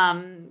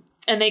 And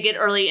they get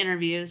early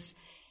interviews.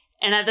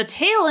 And at the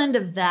tail end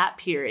of that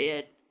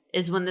period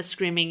is when the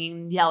screaming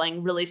and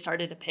yelling really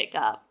started to pick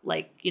up.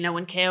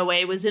 When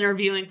KOA was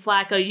interviewing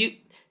Flacco,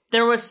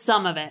 there was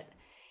some of it.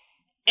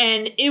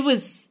 And it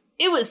was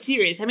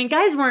serious. I mean,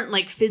 guys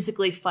weren't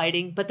physically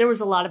fighting, but there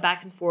was a lot of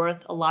back and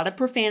forth, a lot of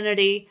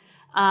profanity.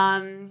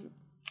 And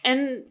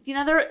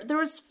there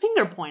was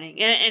finger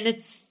pointing. And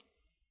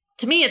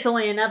to me, it's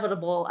only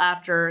inevitable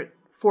after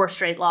 4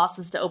 straight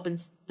losses to open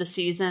the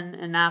season.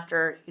 And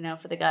after,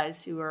 for the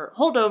guys who were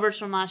holdovers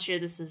from last year,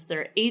 this is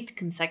their 8th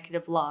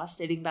consecutive loss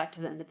dating back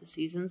to the end of the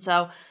season.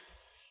 So,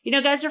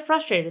 guys are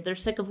frustrated. They're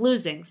sick of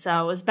losing.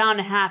 So it was bound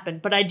to happen.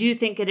 But I do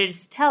think it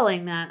is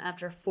telling that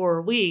after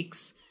 4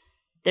 weeks,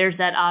 there's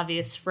that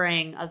obvious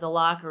fraying of the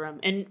locker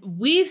room. And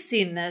we've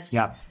seen this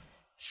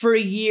for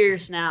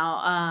years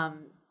now.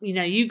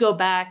 You go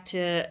back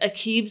to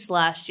Aqib's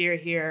last year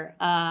here,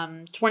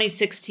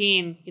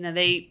 2016,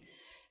 it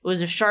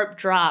was a sharp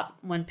drop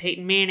when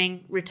Peyton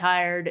Manning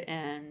retired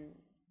and,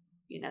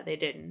 they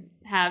didn't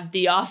have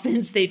the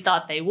offense they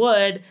thought they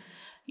would.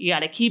 You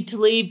got Aqib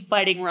Talib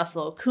fighting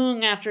Russell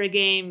Okung after a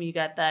game. You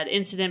got that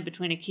incident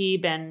between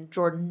Aqib and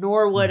Jordan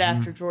Norwood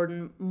after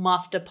Jordan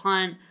muffed a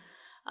punt.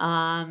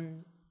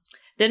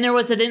 Then there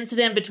was an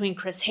incident between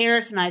Chris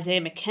Harris and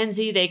Isaiah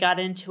McKenzie. They got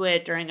into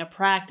it during a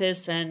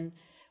practice, and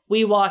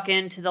we walk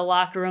into the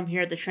locker room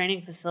here at the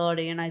training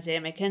facility, and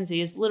Isaiah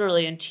McKenzie is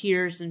literally in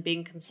tears and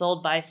being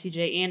consoled by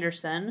CJ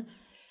Anderson.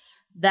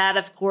 That,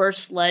 of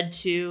course, led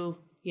to,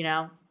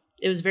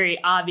 it was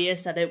very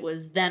obvious that it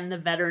was then the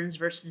veterans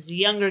versus the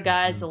younger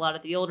guys. A lot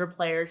of the older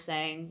players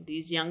saying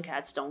these young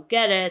cats don't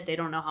get it. They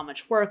don't know how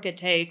much work it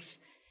takes.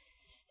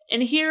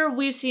 And here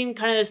we've seen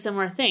kind of a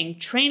similar thing.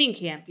 Training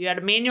camp, you had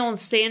Emmanuel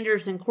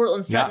Sanders and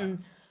Cortland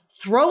Sutton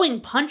throwing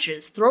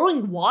punches,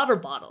 throwing water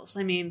bottles.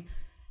 I mean,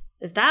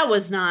 if that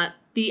was not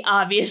the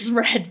obvious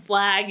red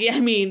flag, I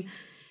mean...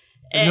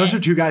 And those are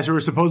two guys who were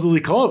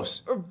supposedly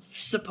close.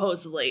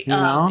 Supposedly. You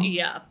know?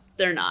 Yeah,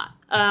 they're not.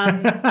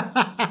 And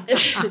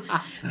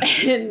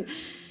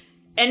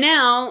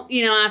now,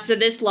 after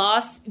this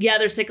loss,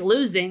 they're sick of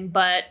losing,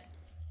 but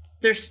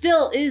there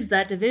still is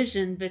that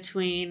division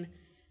between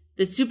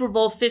the Super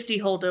Bowl 50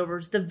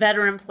 holdovers, the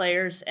veteran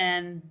players,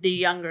 and the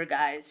younger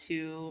guys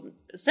who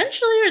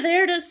essentially are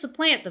there to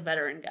supplant the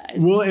veteran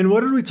guys. Well, and what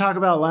did we talk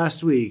about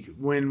last week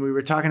when we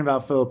were talking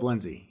about Philip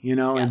Lindsay,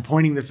 and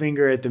pointing the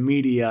finger at the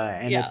media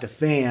and at the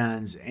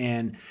fans,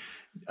 and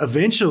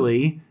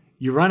eventually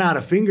you run out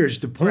of fingers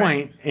to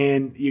point,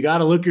 and you got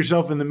to look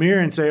yourself in the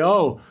mirror and say,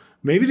 oh,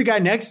 maybe the guy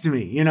next to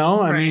me,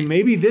 I mean,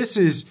 maybe this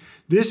is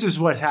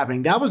what's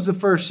happening. That was the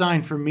first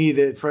sign for me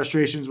that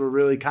frustrations were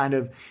really kind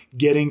of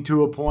getting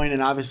to a point.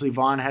 And obviously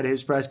Vaughn had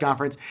his press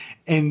conference.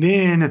 And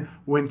then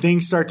when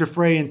things start to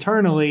fray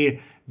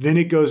internally, then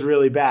it goes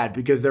really bad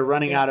because they're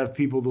running out of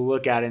people to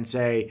look at and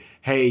say,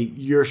 hey,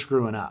 you're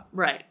screwing up.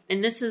 Right.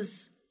 And this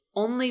is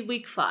only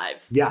week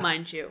 5,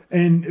 mind you.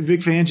 And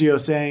Vic Fangio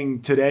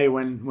saying today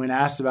when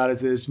asked about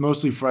it, it's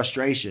mostly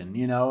frustration,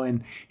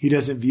 and he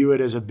doesn't view it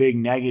as a big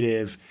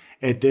negative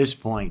at this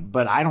point,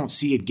 but I don't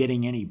see it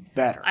getting any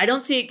better. I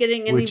don't see it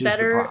getting any better. Is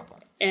the problem.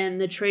 And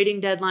the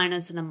trading deadline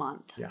is in a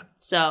month. Yeah.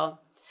 So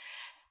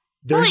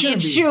I'll let you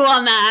chew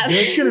on that.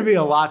 There's going to be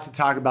a lot to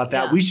talk about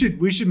that. Yeah.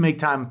 We should make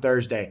time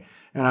Thursday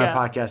in our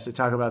podcast to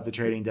talk about the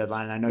trading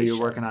deadline. And I know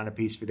you're working on a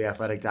piece for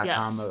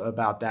theathletic.com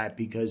about that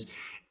because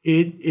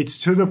it's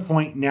to the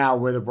point now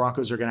where the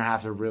Broncos are going to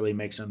have to really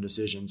make some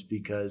decisions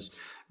because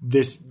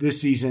this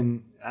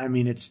season, I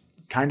mean, it's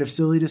kind of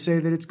silly to say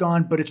that it's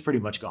gone, but it's pretty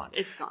much gone.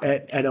 It's gone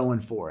at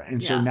 0-4,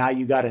 and so now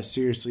you got to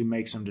seriously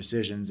make some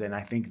decisions. And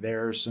I think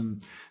there's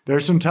some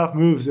tough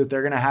moves that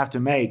they're going to have to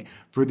make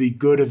for the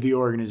good of the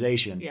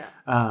organization. Yeah.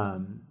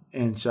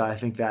 And so I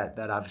think that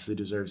obviously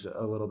deserves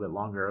a little bit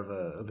longer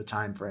of a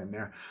time frame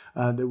there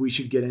that we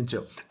should get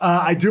into.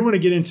 I do want to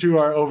get into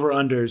our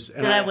over-unders.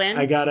 Did I win?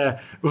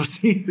 We'll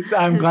see.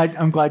 I'm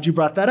glad you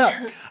brought that up.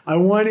 I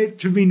want it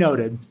to be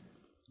noted.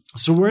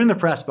 So we're in the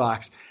press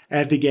box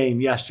at the game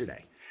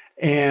yesterday.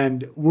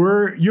 And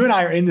you and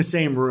I are in the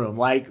same room.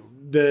 Like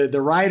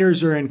the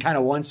writers are in kind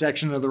of one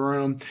section of the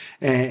room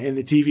and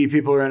the TV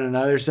people are in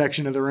another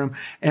section of the room.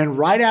 And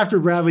right after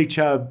Bradley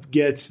Chubb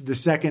gets the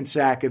second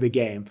sack of the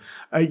game,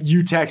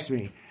 you text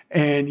me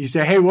and you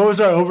say, hey, what was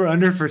our over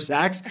under for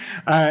sacks?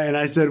 And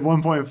I said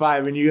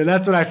 1.5. And you go,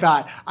 that's what I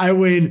thought. I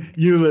win,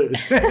 you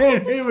lose.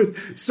 It was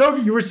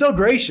you were so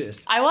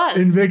gracious. I was.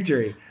 In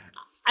victory.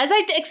 As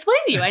I explained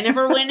to you, I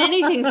never win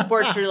anything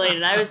sports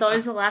related. I was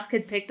always the last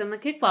kid picked on the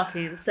kickball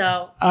team.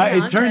 So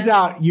it turns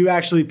out you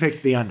actually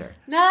picked the under.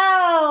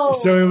 No.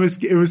 So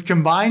it was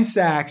combined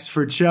sacks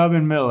for Chubb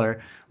and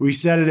Miller. We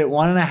set it at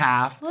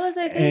 1.5. What was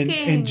I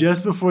thinking? And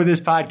just before this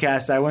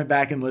podcast, I went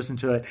back and listened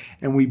to it,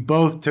 and we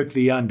both took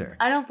the under.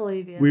 I don't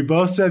believe you. We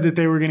both said that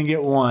they were going to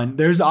get 1.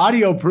 There's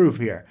audio proof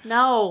here.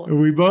 No.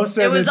 We both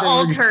said it was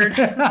altered.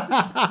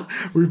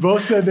 We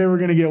both said they were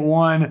going to get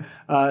 1,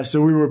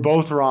 so we were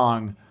both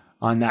wrong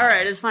on that. All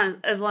right, it's fine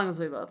as long as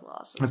we both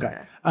lost. Okay.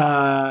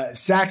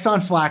 Sacks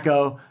on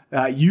Flacco.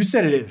 You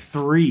said it at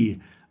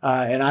 3,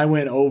 and I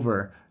went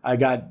over. I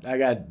got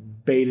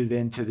baited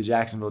into the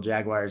Jacksonville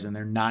Jaguars and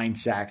their 9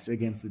 sacks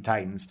against the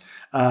Titans.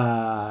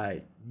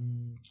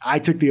 I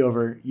took the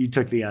over. You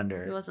took the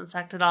under. He wasn't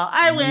sacked at all.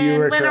 I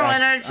win.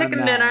 Winner,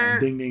 chicken dinner.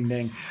 Ding, ding,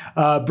 ding.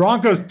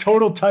 Broncos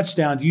total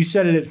touchdowns. You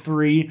said it at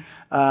 3.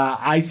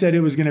 I said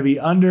it was going to be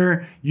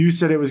under. You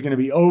said it was going to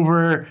be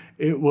over.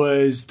 It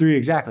was 3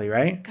 exactly,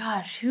 right?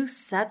 Gosh, who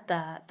said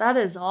that? That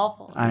is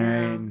awful. I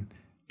mean,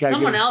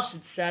 someone else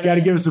should set it. Got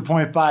to give us a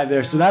 0.5 there.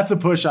 Yeah. So that's a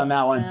push on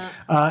that one.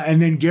 Yeah.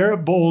 And then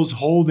Garrett Bowles'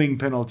 holding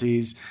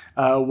penalties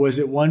was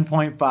at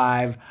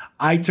 1.5.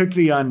 I took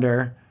the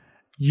under.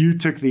 You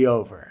took the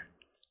over.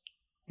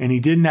 And he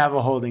didn't have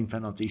a holding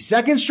penalty.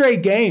 Second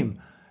straight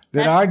game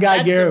that our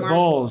guy Garrett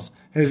Bowles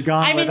has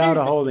gone without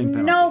a holding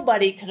penalty.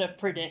 Nobody could have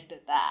predicted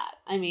that.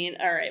 I mean,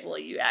 all right, well,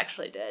 you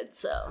actually did.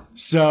 So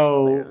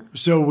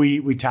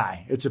we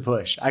tie. It's a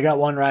push. I got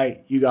 1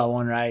 right. You got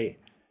 1 right.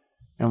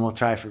 And we'll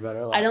try for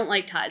better luck. I don't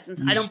like ties.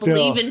 I don't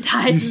believe in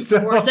ties in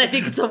sports. I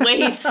think it's a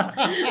waste.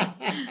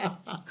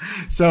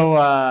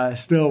 So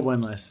still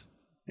winless.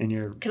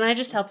 Can I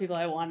just tell people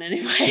I won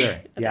anyway? Sure.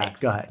 Yeah,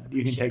 Thanks. Go ahead.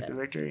 You can take the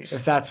victory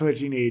if that's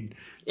what you need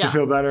to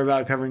feel better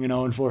about covering an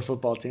 0-4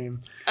 football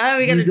team.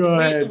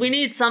 We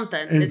need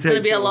something. It's going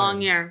to be a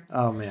long year.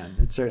 Oh, man.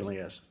 It certainly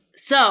is.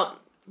 So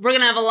we're going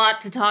to have a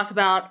lot to talk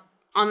about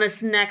on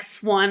this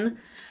next one.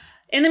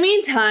 In the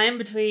meantime,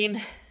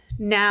 between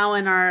now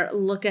and our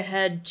look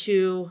ahead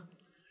to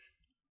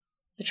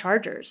the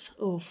Chargers.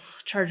 Oh,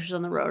 Chargers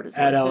on the road.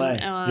 At LA.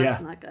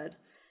 That's not good.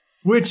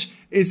 which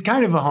is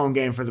kind of a home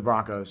game for the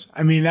Broncos.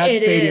 I mean, that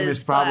stadium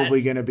is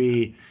probably going to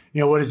be,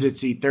 what does it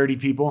seat? 30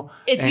 people?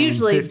 It's and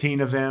usually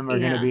 15 of them are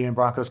going to be in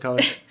Broncos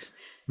colors.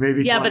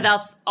 Maybe 20. But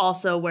that's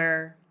also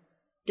where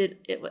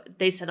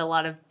they set a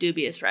lot of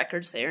dubious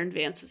records there in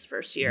Vance's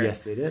first year.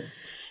 Yes, they did.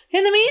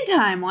 In the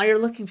meantime, while you're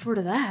looking forward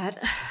to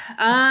that,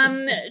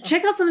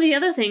 check out some of the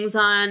other things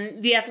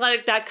on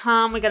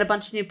theathletic.com. We got a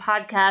bunch of new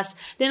podcasts.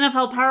 The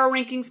NFL Power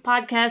Rankings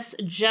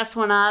podcast just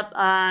went up.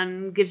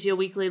 Gives you a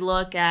weekly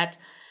look at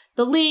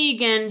the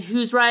league and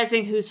who's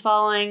rising, who's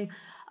falling.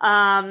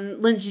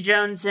 Lindsey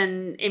Jones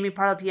and Amy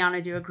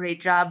Parlopiano do a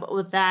great job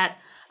with that.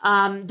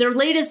 Their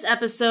latest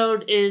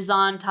episode is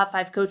on top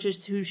 5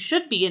 coaches who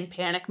should be in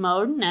panic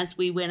mode. And as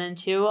we went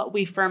into,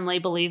 we firmly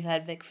believe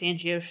that Vic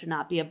Fangio should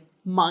not be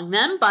among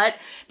them, but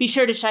be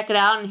sure to check it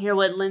out and hear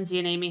what Lindsey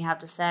and Amy have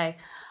to say.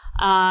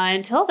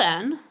 Until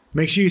then,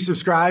 make sure you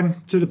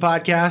subscribe to the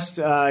podcast.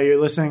 You're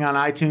listening on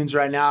iTunes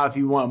right now. If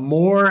you want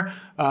more,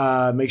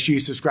 make sure you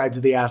subscribe to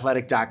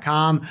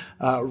theathletic.com.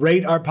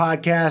 Rate our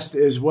podcast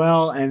as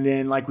well. And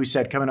then, like we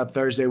said, coming up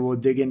Thursday, we'll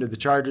dig into the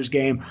Chargers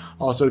game.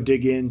 Also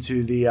dig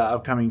into the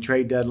upcoming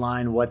trade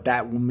deadline, what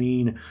that will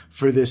mean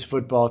for this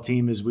football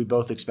team, as we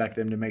both expect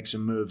them to make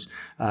some moves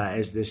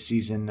as this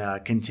season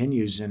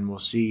continues. And we'll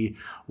see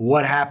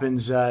what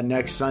happens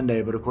next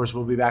Sunday. But, of course,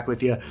 we'll be back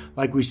with you,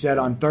 like we said,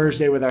 on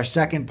Thursday with our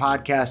second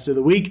podcast of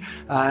the week.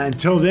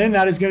 Until then,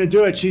 that is going to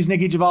do it. She's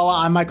Nikki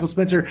Javala. I'm Michael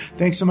Spencer.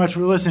 Thanks so much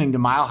for listening to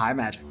Mile High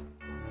Magic.